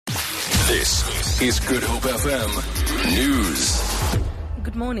This is Good Hope FM News.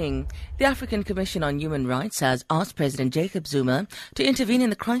 Good morning. The African Commission on Human Rights has asked President Jacob Zuma to intervene in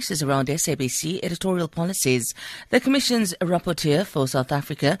the crisis around SABC editorial policies. The Commission's rapporteur for South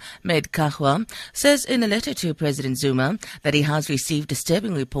Africa, Med Kahwa, says in a letter to President Zuma that he has received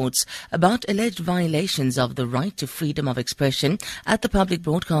disturbing reports about alleged violations of the right to freedom of expression at the public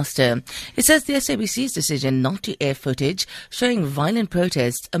broadcaster. It says the SABC's decision not to air footage showing violent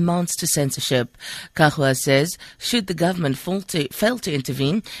protests amounts to censorship. Kahwa says should the government fail to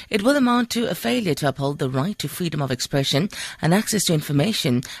intervene, it will amount to a failure to uphold the right to freedom of expression and access to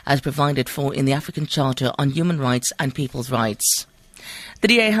information as provided for in the African Charter on Human Rights and People's Rights. The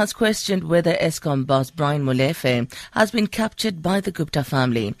DA has questioned whether Eskom boss Brian Molefe has been captured by the Gupta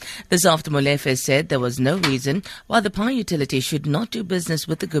family. This after Molefe said there was no reason why the power utility should not do business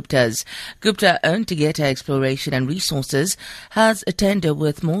with the Guptas. Gupta-owned Tegeta Exploration and Resources has a tender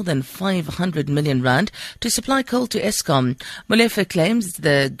worth more than 500 million rand to supply coal to Eskom. Molefe claims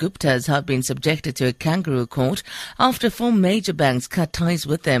the Guptas have been subjected to a kangaroo court after 4 major banks cut ties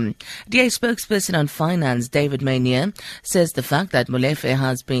with them. DA spokesperson on finance David Maynier says the fact that Molefe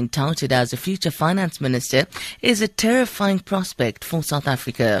has been touted as a future finance minister is a terrifying prospect for South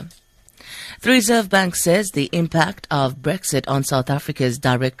Africa. The Reserve Bank says the impact of Brexit on South Africa's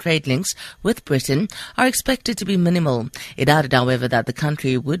direct trade links with Britain are expected to be minimal. It added, however, that the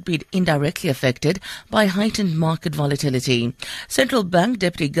country would be indirectly affected by heightened market volatility. Central Bank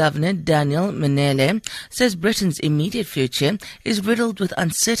Deputy Governor Daniel Menele says Britain's immediate future is riddled with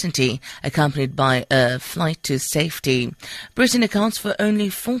uncertainty, accompanied by a flight to safety. Britain accounts for only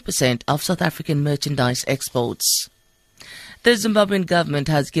 4% of South African merchandise exports. The Zimbabwean government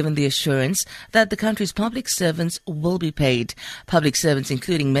has given the assurance that the country's public servants will be paid. Public servants,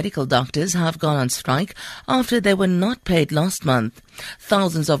 including medical doctors, have gone on strike after they were not paid last month.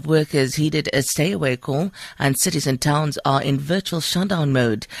 Thousands of workers heeded a stay-away call, and cities and towns are in virtual shutdown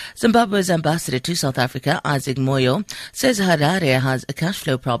mode. Zimbabwe's ambassador to South Africa, Isaac Moyo, says Harare has a cash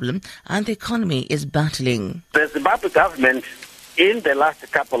flow problem and the economy is battling. The Zimbabwe government, in the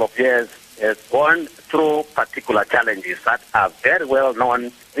last couple of years, has gone through particular challenges that are very well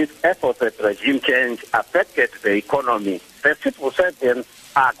known. These efforts at regime change affected the economy. The civil servants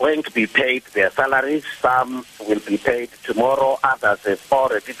are going to be paid their salaries. Some will be paid tomorrow, others have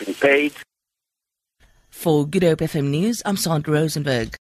already been paid. For Good Hope FM News, I'm Sandra Rosenberg.